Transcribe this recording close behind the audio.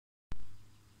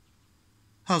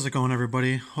How's it going,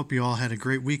 everybody? Hope you all had a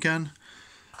great weekend.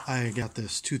 I got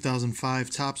this 2005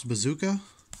 Topps Bazooka.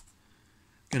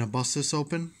 Gonna bust this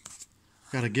open.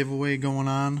 Got a giveaway going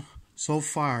on. So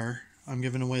far, I'm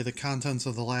giving away the contents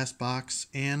of the last box,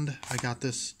 and I got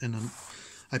this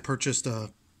I purchased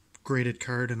a graded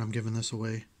card, and I'm giving this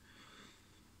away.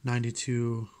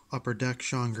 92 Upper Deck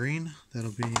Sean Green.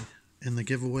 That'll be in the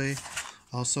giveaway.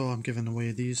 Also, I'm giving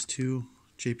away these two,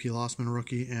 JP Lossman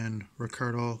rookie and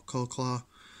Ricardo Colclaw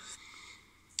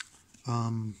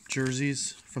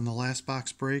jerseys from the last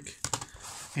box break,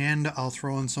 and I'll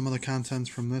throw in some of the contents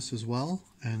from this as well,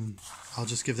 and I'll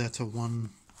just give that to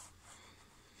one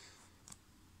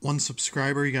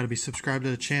subscriber. You got to be subscribed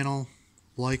to the channel,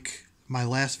 like my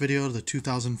last video, the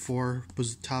 2004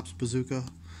 Topps Bazooka.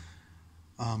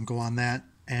 Go on that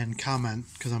and comment,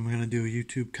 because I'm going to do a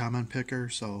YouTube comment picker,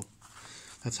 so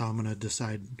that's how I'm going to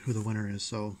decide who the winner is.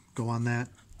 So go on that,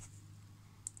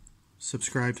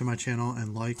 subscribe to my channel,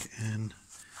 and like, and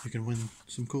you can win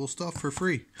some cool stuff for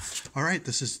free. Alright,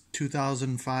 this is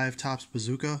 2005 Topps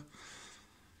Bazooka,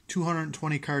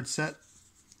 220 card set.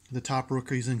 The top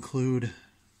rookies include,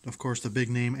 of course, the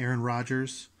big name Aaron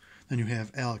Rodgers. Then you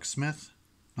have Alex Smith,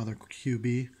 another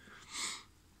QB.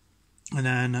 And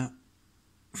then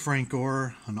Frank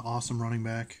Gore, an awesome running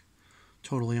back,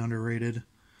 totally underrated.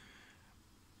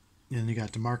 And you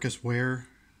got DeMarcus Ware,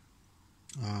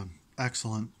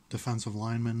 excellent defensive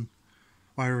lineman.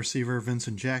 Wide receiver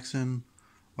Vincent Jackson,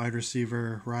 wide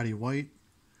receiver Roddy White,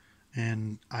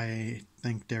 and I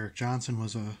think Derek Johnson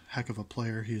was a heck of a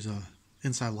player. He's a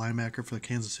inside linebacker for the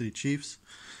Kansas City Chiefs.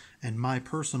 And my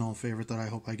personal favorite that I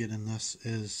hope I get in this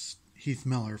is Heath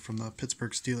Miller from the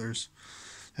Pittsburgh Steelers.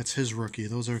 That's his rookie.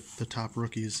 Those are the top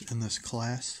rookies in this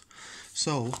class.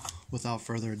 So, without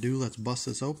further ado, let's bust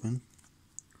this open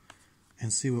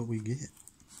and see what we get.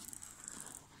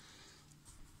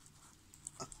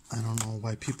 I don't know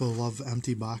why people love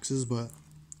empty boxes, but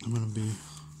I'm going to be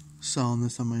selling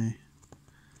this on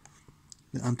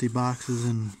the empty boxes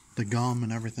and the gum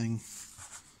and everything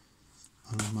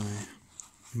on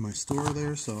in my store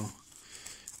there. So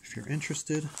if you're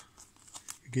interested,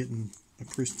 you're getting a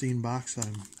pristine box. I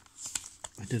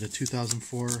did a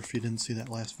 2004, if you didn't see that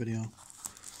last video.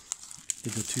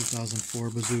 Did the 2004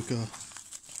 Bazooka a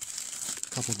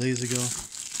couple days ago.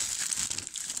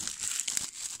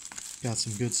 Got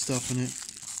some good stuff in it.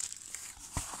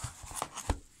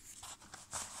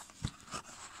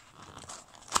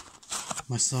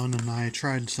 My son and I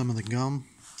tried some of the gum.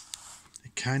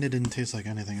 It kind of didn't taste like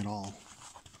anything at all.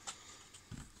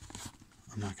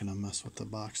 I'm not going to mess with the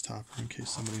box topper in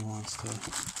case somebody wants to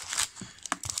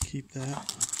keep that.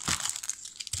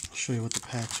 I'll show you what the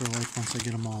packs are like once I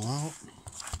get them all out.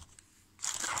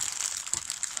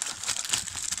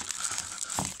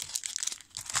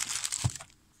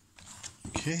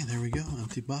 Okay, there we go,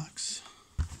 empty box.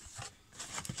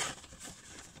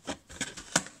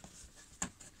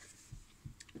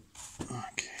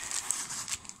 Okay.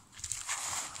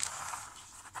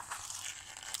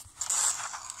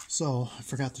 So, I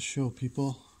forgot to show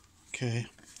people. Okay,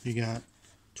 you got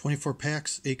 24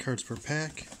 packs, 8 cards per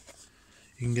pack.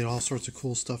 You can get all sorts of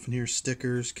cool stuff in here,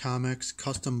 stickers, comics,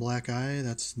 custom black eye,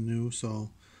 that's new, so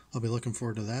I'll be looking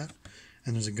forward to that.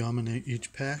 And there's a gum in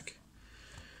each pack.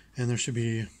 And there should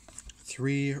be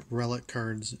 3 relic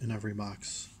cards in every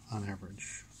box on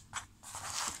average.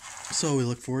 So we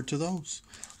look forward to those.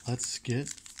 Let's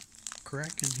get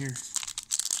cracking here.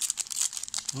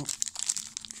 Oh,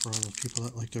 for all those people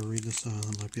that like to read this,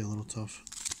 that might be a little tough.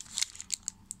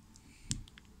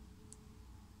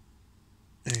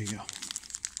 There you go.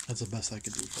 That's the best I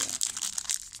could do for that.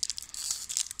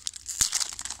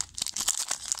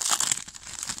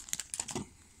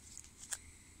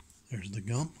 There's the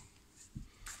gum.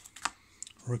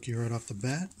 Rookie right off the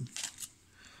bat.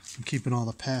 I'm keeping all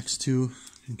the packs too,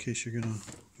 in case you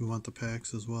want the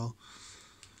packs as well.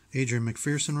 Adrian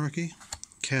McPherson rookie.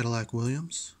 Cadillac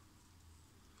Williams.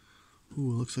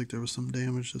 Ooh, looks like there was some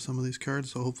damage to some of these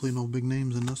cards, so hopefully no big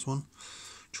names in this one.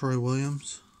 Troy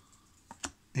Williams.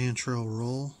 Antrell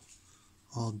Roll.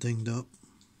 All dinged up.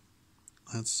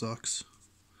 That sucks.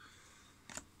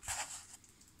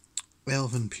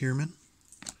 Alvin Pierman.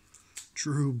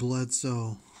 Drew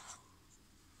Bledsoe.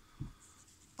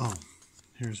 Oh,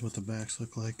 here's what the backs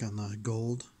look like on the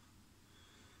gold.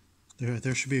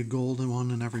 There should be a golden one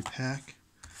in every pack.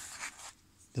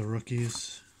 The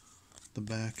rookies, the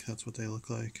back, that's what they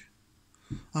look like.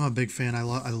 I'm a big fan. I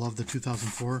love the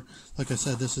 2004. Like I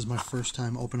said, this is my first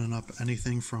time opening up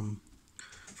anything from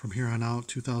here on out.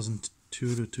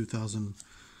 2002 to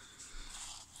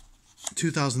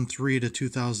 2003 to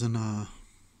 2000.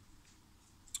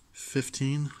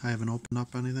 15. I haven't opened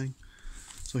up anything.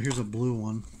 So here's a blue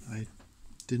one. I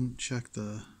didn't check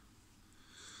the...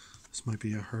 This might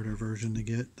be a harder version to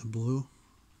get, the blue.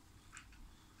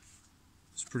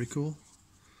 It's pretty cool.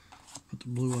 Put the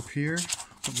blue up here.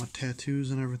 Put my tattoos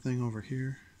and everything over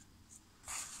here.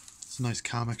 It's a nice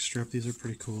comic strip. These are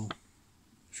pretty cool.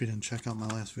 If you didn't check out my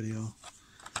last video.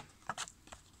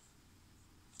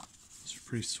 These are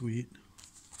pretty sweet.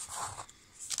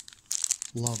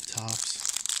 Love Topps.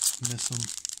 Miss them.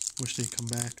 Wish they'd come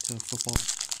back to football.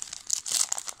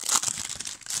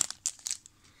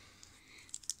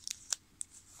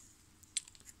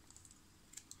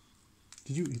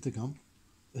 Did you eat the gum?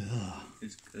 Ugh.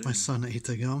 It's good. My son ate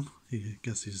the gum. I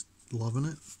guess he's loving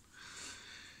it.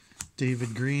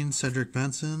 David Green, Cedric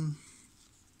Benson,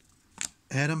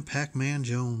 Adam Pac-Man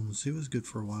Jones. He was good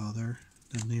for a while there.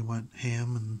 Then he went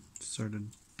ham and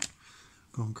started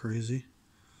going crazy.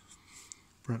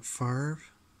 Brett Favre,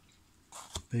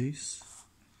 base.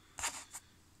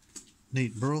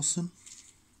 Nate Burleson,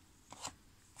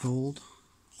 gold.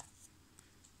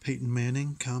 Peyton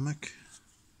Manning, comic.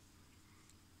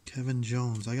 Kevin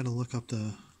Jones. I gotta look up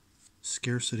the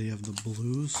scarcity of the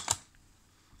blues.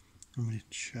 Let me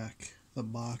check the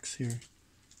box here.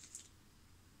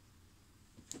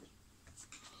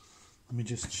 Let me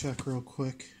just check real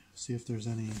quick, see if there's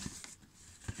any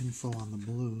info on the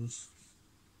blues.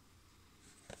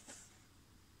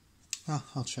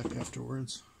 I'll check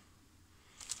afterwards.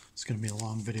 It's gonna be a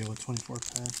long video with 24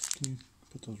 packs. Can you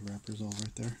put those wrappers all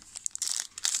right there?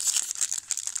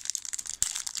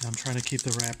 I'm trying to keep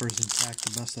the wrappers intact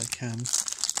the best I can.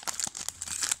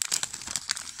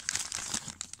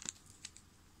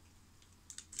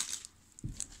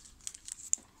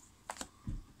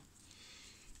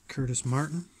 Curtis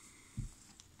Martin.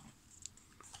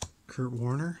 Kurt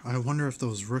Warner. I wonder if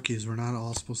those rookies were not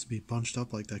all supposed to be bunched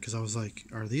up like that, because I was like,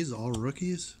 are these all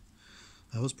rookies?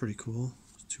 That was pretty cool.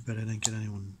 Too bad I didn't get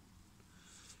anyone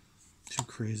too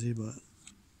crazy, but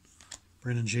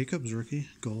Brandon Jacobs, rookie,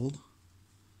 gold.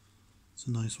 It's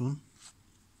a nice one.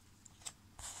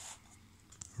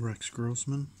 Rex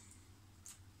Grossman.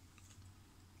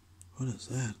 What is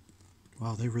that?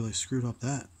 Wow, they really screwed up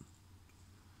that.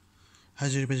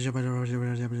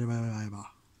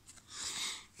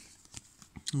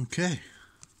 Okay.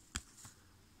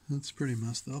 That's pretty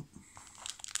messed up.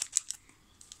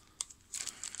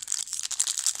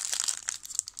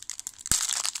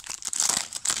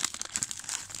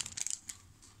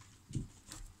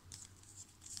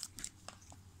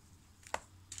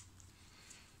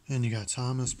 And you got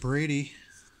Thomas Brady.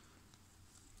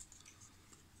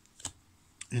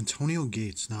 Antonio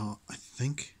Gates. Now, I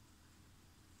think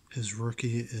his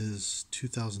rookie is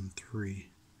 2003.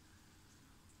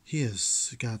 He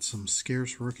has got some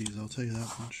scarce rookies, I'll tell you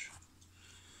that much.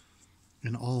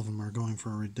 And all of them are going for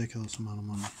a ridiculous amount of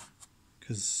money,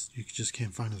 because you just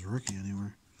can't find his rookie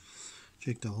anywhere.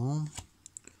 Jake Delhomme.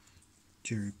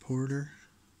 Jerry Porter.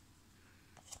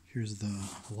 Here's the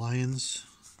Lions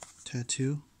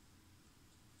tattoo.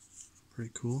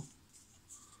 Pretty cool.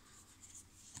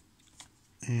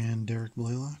 And Derek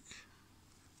Blaylock,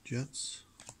 Jets.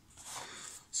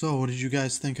 So, what did you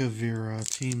guys think of your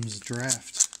team's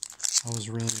draft? I was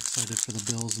really excited for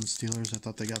the Bills and Steelers. I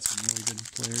thought they got some really good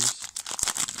players.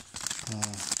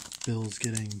 Bills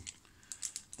getting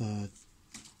the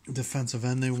defensive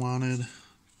end they wanted,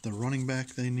 the running back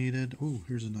they needed. Ooh,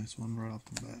 here's a nice one right off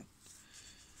the bat.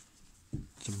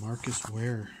 DeMarcus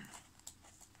Ware.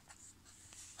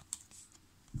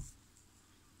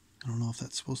 I don't know if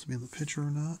that's supposed to be in the picture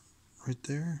or not. Right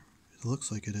there. It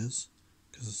looks like it is,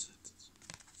 because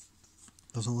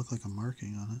it doesn't look like a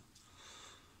marking on it.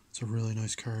 It's a really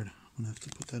nice card. I'm going to have to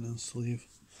put that in the sleeve.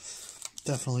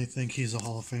 Definitely think he's a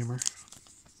Hall of Famer.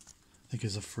 I think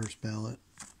he's a first ballot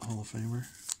Hall of Famer.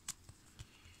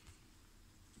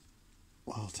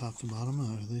 Wow, top to bottom,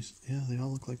 at least, yeah, they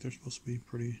all look like they're supposed to be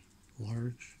pretty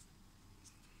large.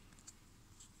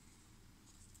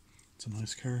 It's a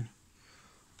nice card.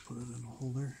 Put it in a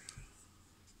holder.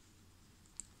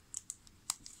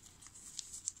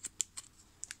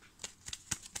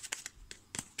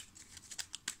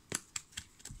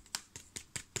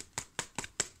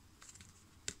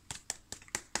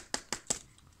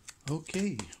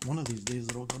 Okay, one of these days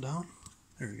it'll go down.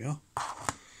 There we go.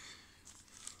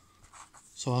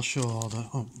 So I'll show all the...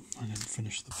 Oh, I didn't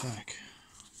finish the pack.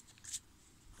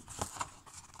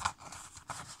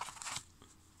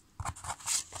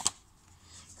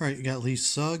 Alright, you got Lee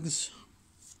Suggs.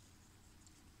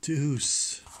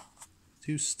 Deuce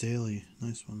Staley.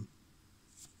 Nice one.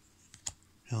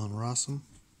 Alan Rossum.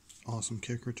 Awesome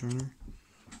kick returner.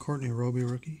 Courtney Roby,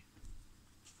 rookie.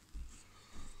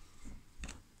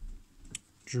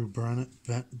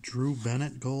 Drew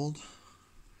Bennett gold.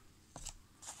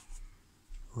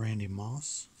 Randy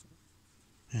Moss.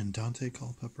 And Dante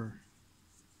Culpepper.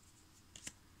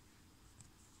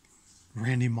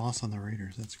 Randy Moss on the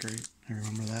Raiders. That's great. I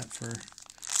remember that for,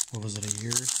 what was it, a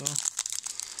year or so?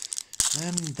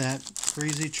 Then that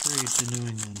crazy trade to New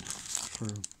England for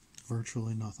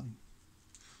virtually nothing.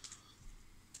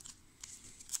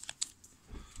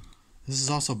 This is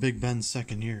also Big Ben's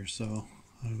second year, so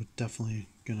I would definitely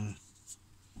gonna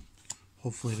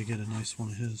hopefully to get a nice one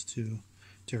of his too.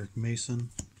 Derek Mason,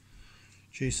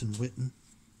 Jason Witten,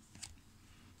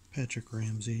 Patrick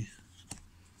Ramsey,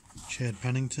 Chad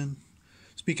Pennington.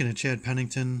 Speaking of Chad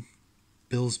Pennington,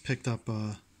 Bills picked up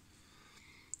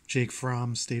Jake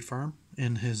Fromm, State Farm,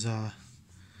 and his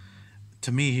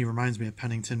to me he reminds me of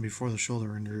Pennington before the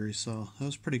shoulder injury, so that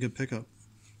was a pretty good pickup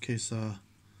in case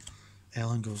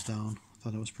Allen goes down. I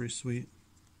thought that was pretty sweet.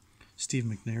 Steve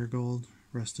McNair gold,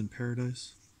 rest in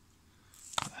paradise.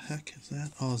 What the heck is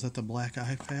that? Oh, is that the black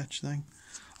eye patch thing?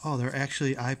 Oh, they're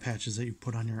actually eye patches that you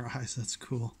put on your eyes. That's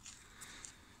cool.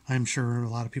 I'm sure a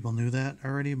lot of people knew that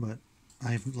already, but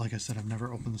like I said, I've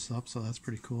never opened this up, so that's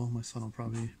pretty cool. My son will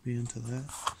probably be into that.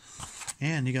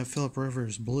 And you got Phillip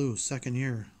Rivers, blue, second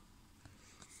year.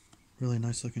 Really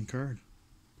nice looking card.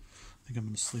 I think I'm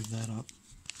going to sleeve that up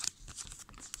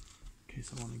in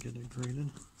case I want to get it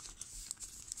graded.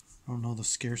 I don't know the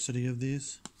scarcity of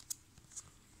these.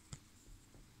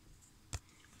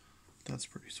 That's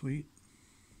pretty sweet.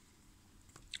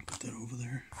 Put that over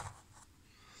there.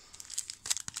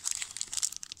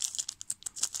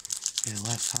 Yeah,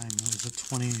 last time it was a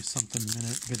 20-something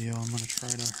minute video. I'm going to try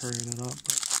to hurry it up,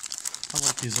 but I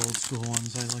like these old school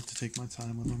ones. I like to take my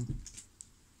time with them.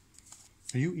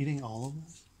 Are you eating all of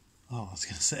those? Oh, I was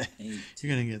going to say,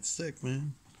 you're going to get sick,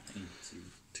 man.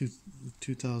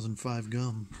 2005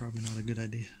 gum, probably not a good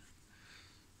idea.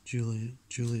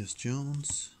 Julius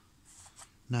Jones,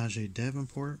 Najee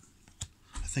Davenport.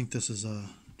 I think this is a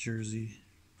jersey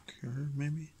card,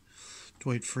 maybe.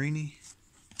 Dwight Freeney,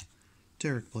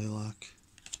 Derek Blaylock,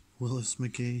 Willis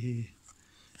McGahee,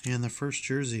 and the first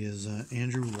jersey is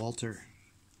Andrew Walter.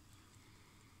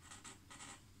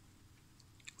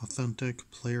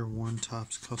 Authentic player worn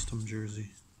Topps custom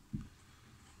jersey.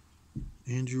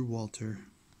 Andrew Walter.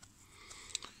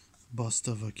 Bust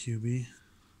of a QB.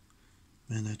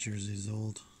 Man, that jersey's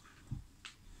old.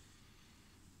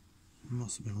 It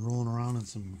must have been rolling around in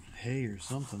some hay or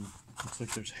something. Looks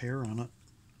like there's hair on it.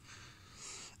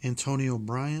 Antonio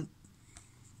Bryant.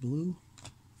 Blue.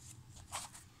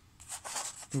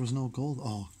 There was no gold.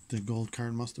 Oh, the gold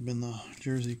card must have been the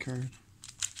jersey card.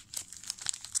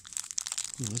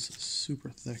 Ooh, this is super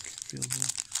thick. Feels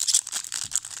like.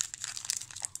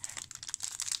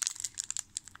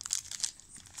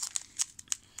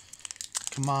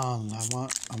 Come on, I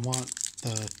want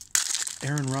the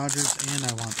Aaron Rodgers and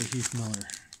I want the Heath Miller.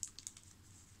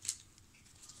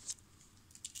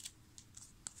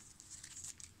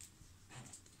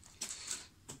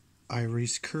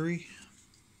 Iris Curry,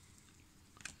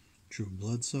 Drew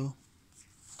Bledsoe,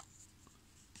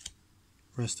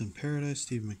 Rest in Paradise,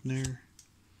 Steve McNair,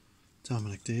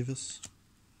 Dominic Davis,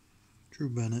 Drew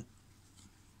Bennett,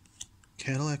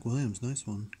 Cadillac Williams, nice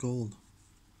one, gold.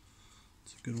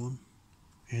 It's a good one.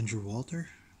 Andrew Walter,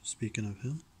 speaking of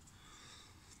him.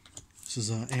 This is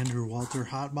an Andrew Walter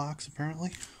hot box,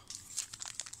 apparently.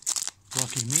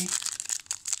 Lucky me.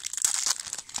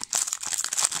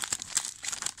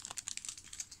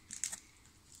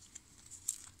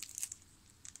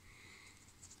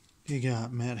 You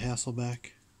got Matt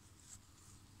Hasselbeck,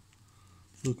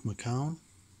 Luke McCown,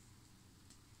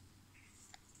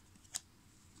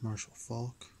 Marshall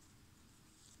Falk,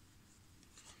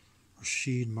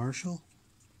 Rasheed Marshall,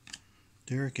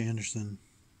 Derek Anderson,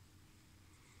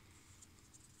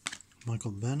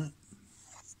 Michael Bennett,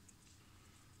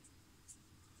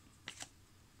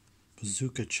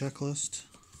 Bazooka Checklist.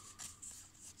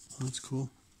 Oh, that's cool.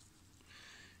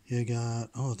 You got,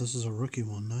 oh, this is a rookie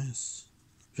one, nice.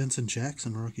 Vincent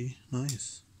Jackson rookie,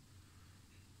 nice.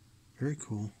 Very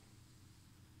cool.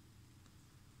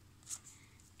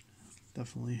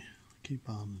 Definitely keep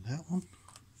on that one.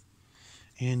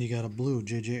 And you got a blue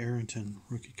J.J. Arrington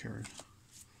rookie card.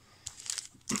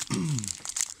 Come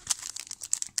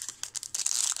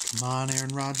on,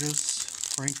 Aaron Rodgers,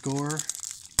 Frank Gore.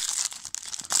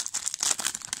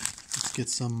 Let's get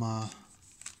some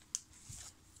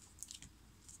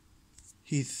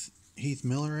Heath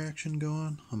Miller action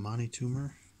going. Amani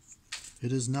Toomer.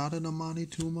 It is not an Amani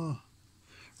Toomer.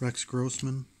 Rex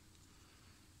Grossman.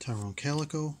 Tyrone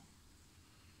Calico.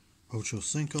 Ocho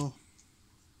Cinco.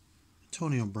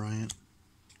 Antonio Bryant.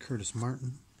 Curtis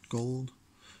Martin. Gold.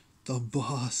 The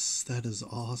bus. That is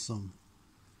awesome.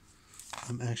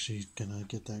 I'm actually gonna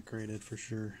get that graded for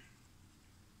sure.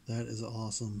 That is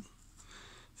awesome.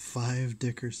 5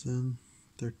 Dickerson,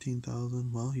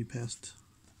 13,000. Well, he passed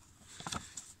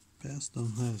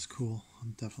them. That is cool.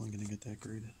 I'm definitely gonna get that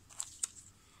graded.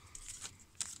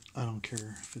 I don't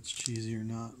care if it's cheesy or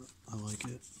not. I like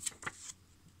it.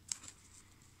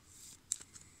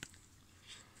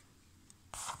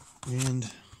 And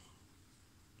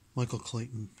Michael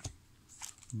Clayton.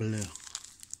 Blue.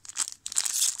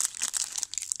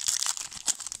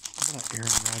 How about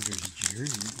Aaron Rodgers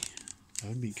jersey? That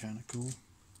would be kind of cool.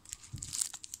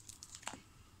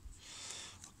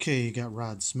 Okay, you got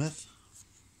Rod Smith,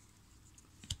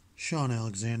 Sean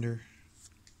Alexander,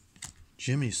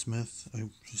 Jimmy Smith, a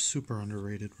super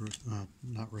underrated,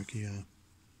 not rookie,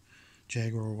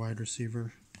 Jaguar wide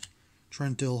receiver,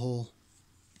 Trent Dilhole,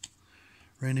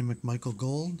 Randy McMichael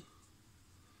Gold,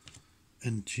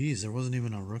 and geez, there wasn't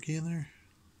even a rookie in there?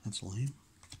 That's lame.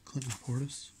 Clinton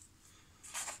Portis.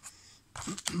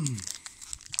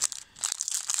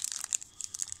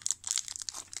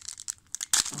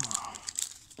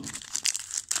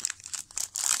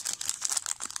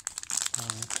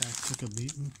 Pack took a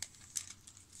beating.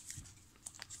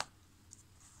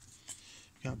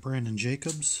 Got Brandon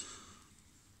Jacobs.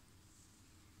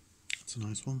 That's a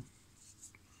nice one.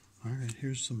 Alright,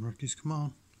 here's some rookies. Come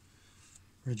on.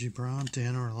 Reggie Brown,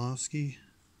 Dan Orlovsky.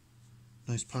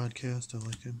 Nice podcast. I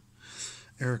like him.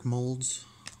 Eric Moulds.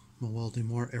 Meweldy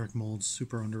Moore. Eric Moulds.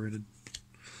 Super underrated.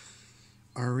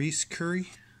 Aris Curry.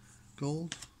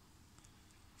 Gold.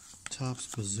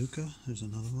 Topps Bazooka. There's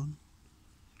another one.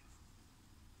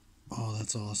 Oh,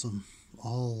 that's awesome.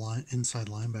 All inside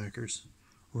linebackers.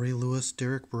 Ray Lewis,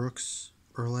 Derek Brooks,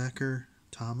 Urlacher,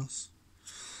 Thomas.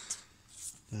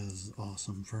 That is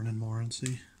awesome. Vernon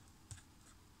Morency.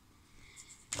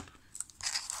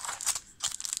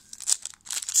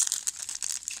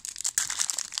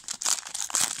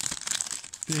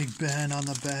 Big Ben on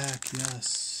the back.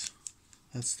 Yes.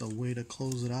 That's the way to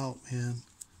close it out, man.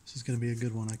 This is going to be a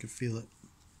good one. I can feel it.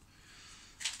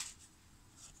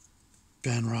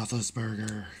 Ben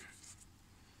Roethlisberger.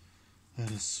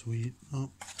 That is sweet. Oh,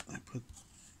 I put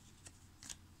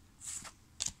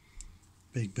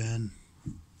Big Ben.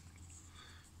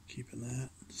 Keeping that.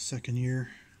 Second year.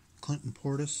 Clinton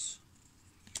Portis.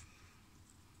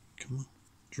 Come on.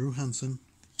 Drew Henson.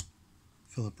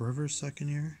 Phillip Rivers, second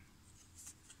year.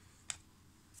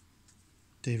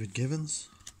 David Givens.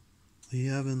 Lee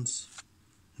Evans.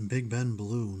 And Big Ben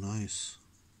Blue. Nice.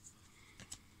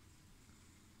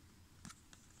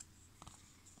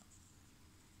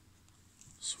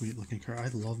 Sweet looking card. I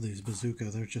love these Bazooka.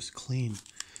 They're just clean.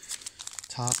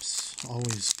 Topps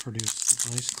always produce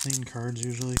nice clean cards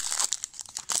usually.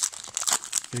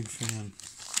 Big fan.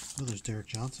 Oh, there's Derek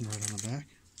Johnson right on the back.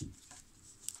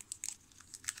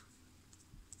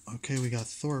 Okay, we got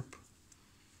Thorpe.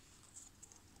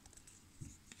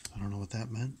 I don't know what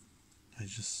that meant. I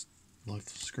just loved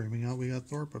screaming out we got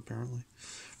Thorpe apparently.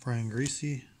 Brian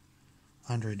Greasy.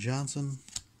 Andre Johnson.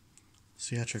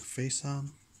 Theatric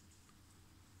Faison.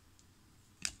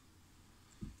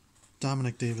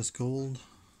 Dominic Davis Gold.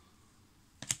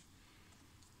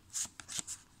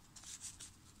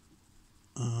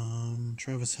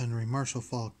 Travis Henry, Marshall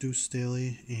Faulk, Deuce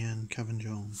Staley, and Kevin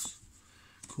Jones.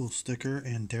 Cool sticker.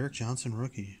 And Derek Johnson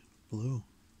rookie. Blue.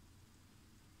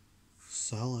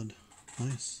 Solid.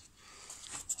 Nice.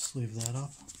 Let's leave that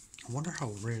up. I wonder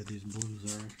how rare these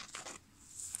blues are.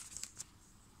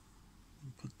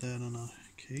 Put that in a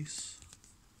case.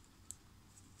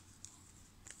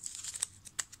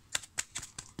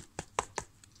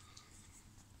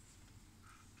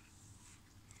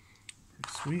 Pretty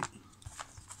sweet.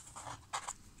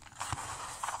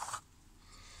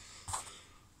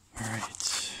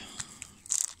 Alright.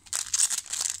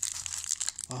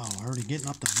 Wow, already getting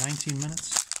up to 19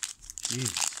 minutes?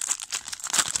 Jeez.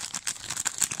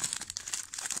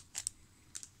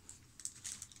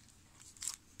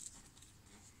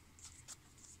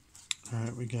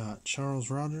 Alright, we got Charles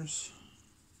Rogers,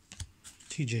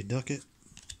 TJ Duckett,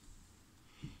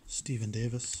 Stephen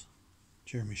Davis,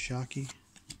 Jeremy Shockey,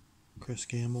 Chris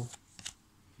Gamble,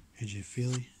 AJ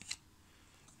Feely.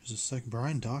 There's a second.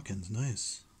 Brian Dawkins,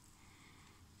 nice.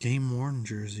 Game worn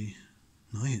jersey,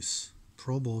 nice.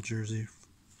 Pro Bowl jersey.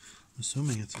 I'm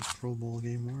assuming it's a Pro Bowl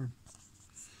game worn.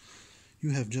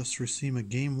 You have just received a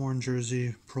game worn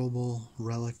jersey Pro Bowl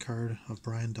relic card of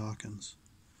Brian Dawkins.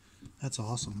 That's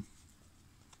awesome.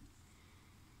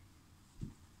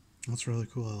 That's really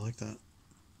cool. I like that.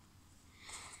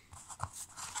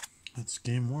 That's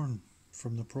game worn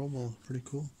from the Pro Bowl. Pretty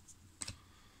cool.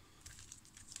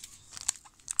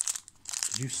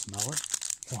 you smell it?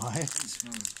 Why? It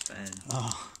smells bad.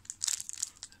 Oh.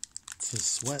 It's his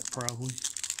sweat, probably.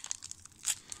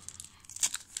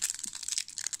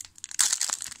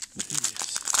 Jeez.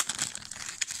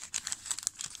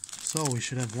 So, we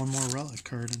should have one more relic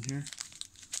card in here.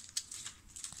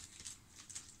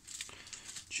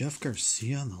 Jeff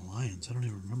Garcia on the Lions. I don't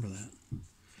even remember that.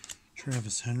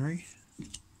 Travis Henry.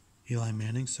 Eli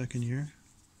Manning, second year.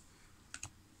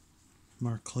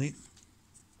 Mark Clayton.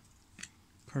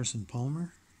 Carson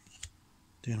Palmer.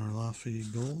 Dan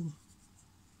Orloffy, gold.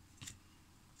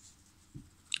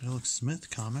 Alex Smith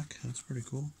comic. That's pretty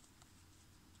cool.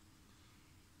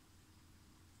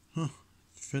 Huh.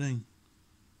 Fitting.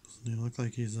 Doesn't he look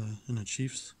like he's in the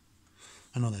Chiefs?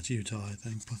 I know that's Utah, I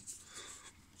think, but...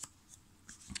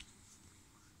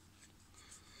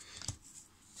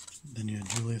 Then you had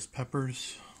Julius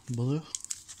Peppers, blue.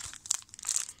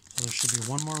 So there should be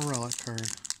one more relic card.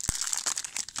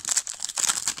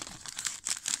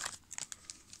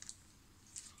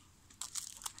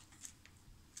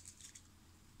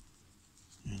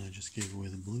 And I just gave away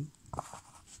the blue.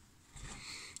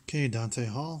 Okay, Dante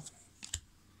Hall,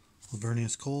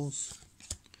 Lavernius Coles,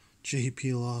 J.P.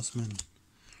 Lossman,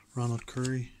 Ronald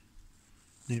Curry,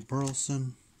 Nate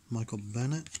Burleson, Michael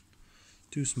Bennett,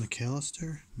 Deuce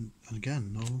McAllister,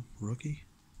 again, no rookie.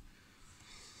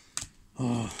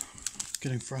 Oh,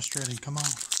 getting frustrating. Come on.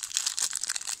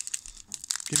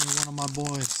 Give me one of my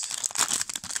boys.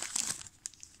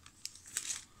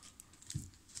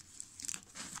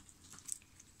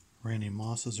 Randy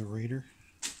Moss is a Raider.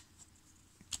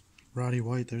 Roddy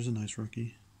White, there's a nice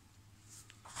rookie.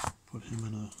 Put him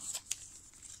in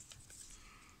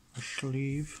a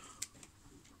sleeve.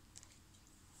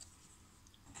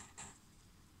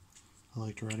 I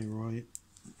liked Roddy White.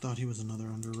 Thought he was another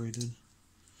underrated.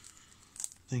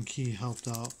 I think he helped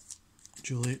out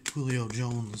Julio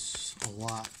Jones a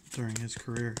lot during his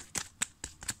career.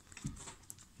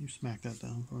 You smack that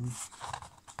down for me.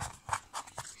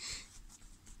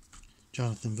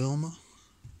 Jonathan Vilma.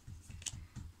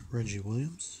 Reggie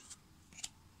Williams.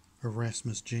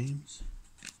 Erasmus James.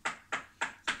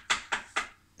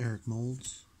 Eric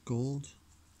Moulds, gold.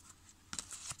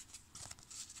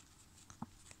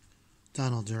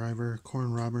 Donald Driver,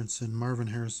 Corn Robertson, Marvin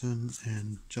Harrison,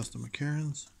 and Justin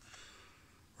McCarrans.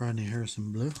 Rodney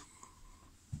Harrison, blue.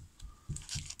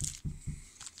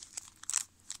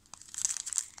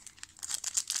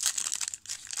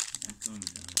 Not going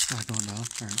down. Not going down.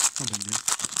 Alright, no big deal.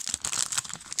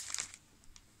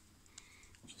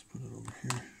 Just put it over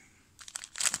here.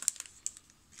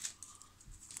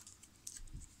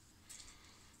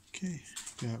 Okay,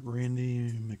 got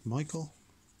Randy McMichael.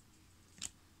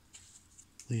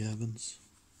 Lee Evans,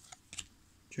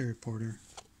 Jerry Porter,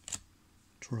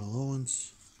 Terrell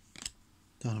Owens,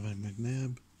 Donovan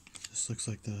McNabb. This looks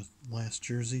like the last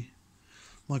jersey.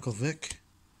 Michael Vick.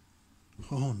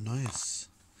 Oh, nice.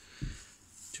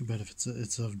 Too bad if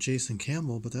it's of Jason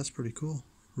Campbell, but that's pretty cool.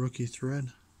 Rookie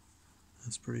thread.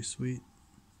 That's pretty sweet.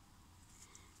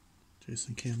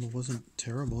 Jason Campbell wasn't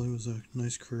terrible. He was a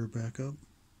nice career backup.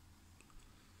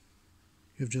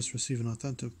 You have just received an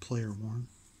authentic player worn.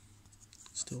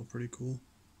 Still pretty cool.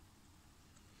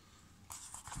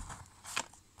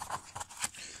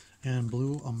 And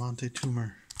blue Amante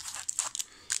Tumor.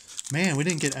 Man, we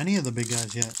didn't get any of the big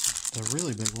guys yet. The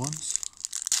really big ones.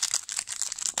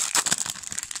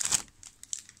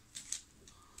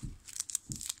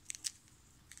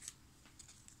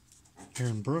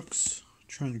 Aaron Brooks,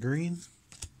 Trent Green,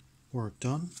 Warwick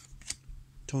Dunn,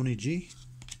 Tony G,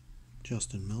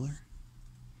 Justin Miller,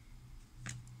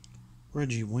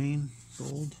 Reggie Wayne,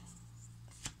 gold.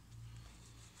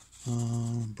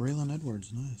 Braylon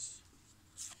Edwards, nice.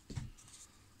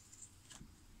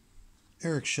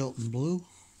 Eric Shelton, blue.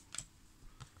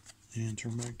 And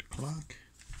turn back the clock.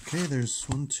 Okay, there's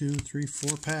 1, 2, 3,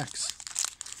 4 packs.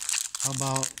 How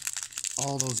about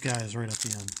all those guys right at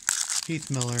the end?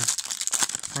 Heath Miller,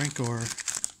 Frank Gore,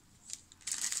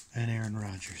 and Aaron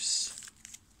Rodgers.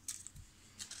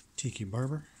 Tiki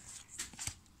Barber,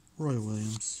 Roy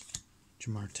Williams,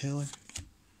 Jamar Taylor,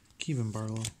 Kevin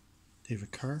Barlow,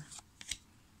 David Carr,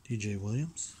 DJ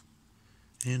Williams,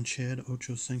 and Chad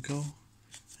Ochocinco,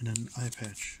 and an eye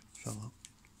patch fell out.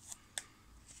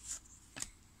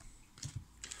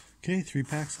 Okay, 3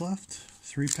 packs left.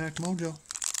 3-pack mojo.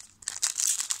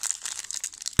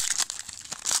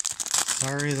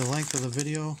 Sorry the length of the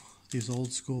video. These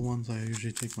old school ones, I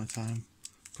usually take my time.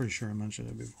 Pretty sure I mentioned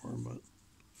it before, but...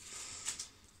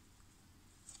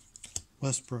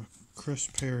 Westbrook, Chris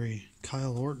Perry,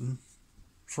 Kyle Orton,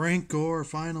 Frank Gore,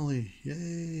 finally.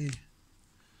 Yay.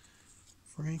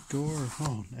 Frank Gore.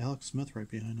 Oh, Alex Smith right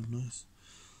behind him. Nice.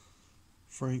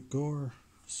 Frank Gore.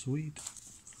 Sweet.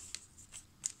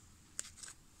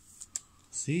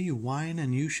 See, you whine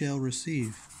and you shall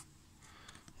receive.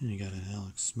 And you got an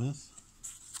Alex Smith.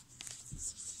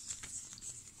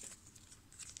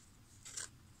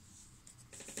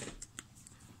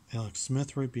 Alex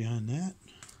Smith right behind that.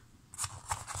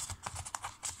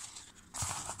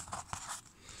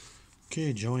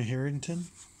 Okay, Joey Harrington,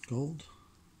 gold.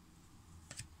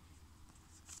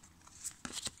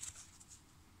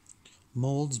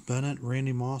 Molds, Bennett,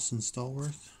 Randy Moss, and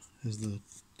Stallworth is the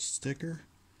sticker.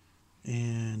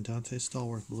 And Dante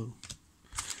Stallworth, blue.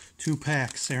 2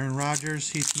 packs, Aaron Rodgers,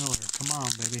 Heath Miller. Come on,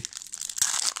 baby.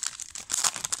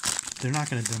 They're not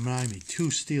going to deny me 2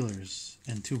 Steelers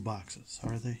and 2 boxes,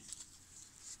 are they?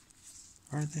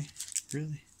 Are they?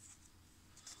 Really?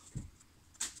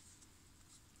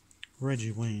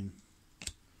 Reggie Wayne,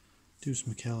 Deuce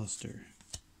McAllister,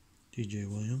 DJ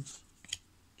Williams,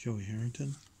 Joey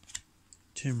Harrington,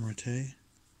 Tim Rattay,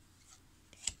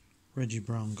 Reggie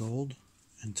Brown Gold,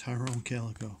 and Tyrone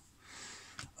Calico.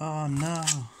 Oh no!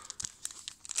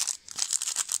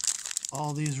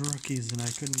 All these rookies and I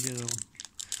couldn't get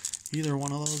either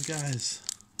one of those guys.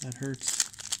 That hurts.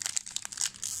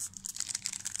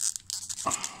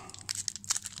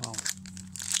 Oh,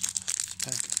 this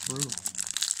pack is brutal.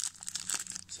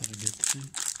 Is that a good thing?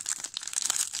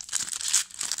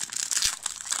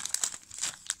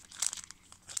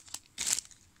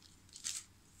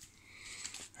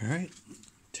 Alright.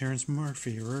 Terrence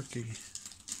Murphy, rookie.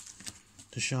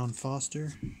 Deshaun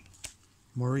Foster.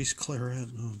 Maurice Claret.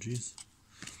 Oh, jeez.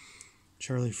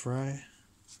 Charlie Fry.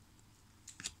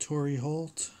 Torrey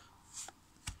Holt.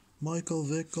 Michael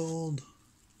Vick Gold.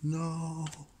 No.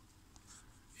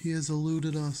 He has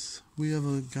eluded us. We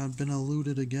have been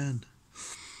eluded again.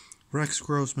 Rex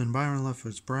Grossman, Byron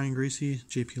Leftwich, Brian Greasy,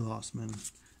 JP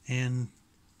Lossman, and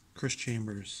Chris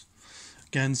Chambers.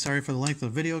 Again, sorry for the length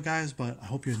of the video, guys, but I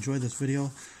hope you enjoyed this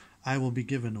video. I will be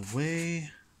giving away,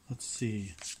 let's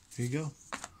see, here you go,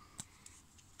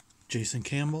 Jason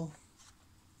Campbell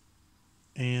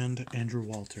and Andrew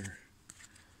Walter,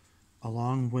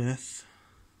 along with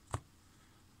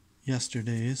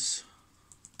yesterday's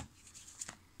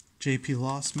JP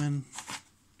Lossman.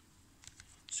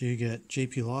 So you get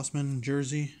JP Lossman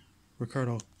jersey,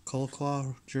 Ricardo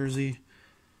Colclaw jersey,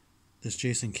 this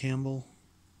Jason Campbell,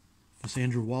 this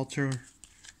Andrew Walter,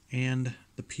 and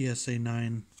the PSA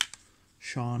 9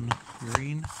 Sean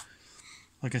Green.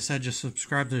 Like I said, just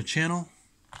subscribe to the channel.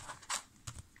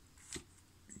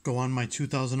 Go on my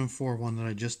 2004 one that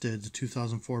I just did, the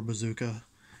 2004 Bazooka,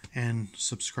 and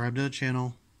subscribe to the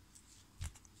channel,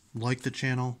 like the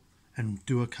channel, and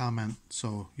do a comment.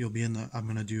 So you'll be in the, I'm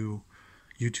going to do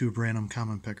YouTube random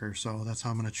comment picker. So that's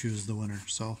how I'm going to choose the winner.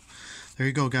 So there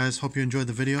you go, guys. Hope you enjoyed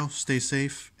the video. Stay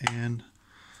safe, and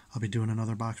I'll be doing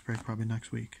another box break probably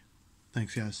next week.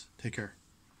 Thanks, guys. Take care.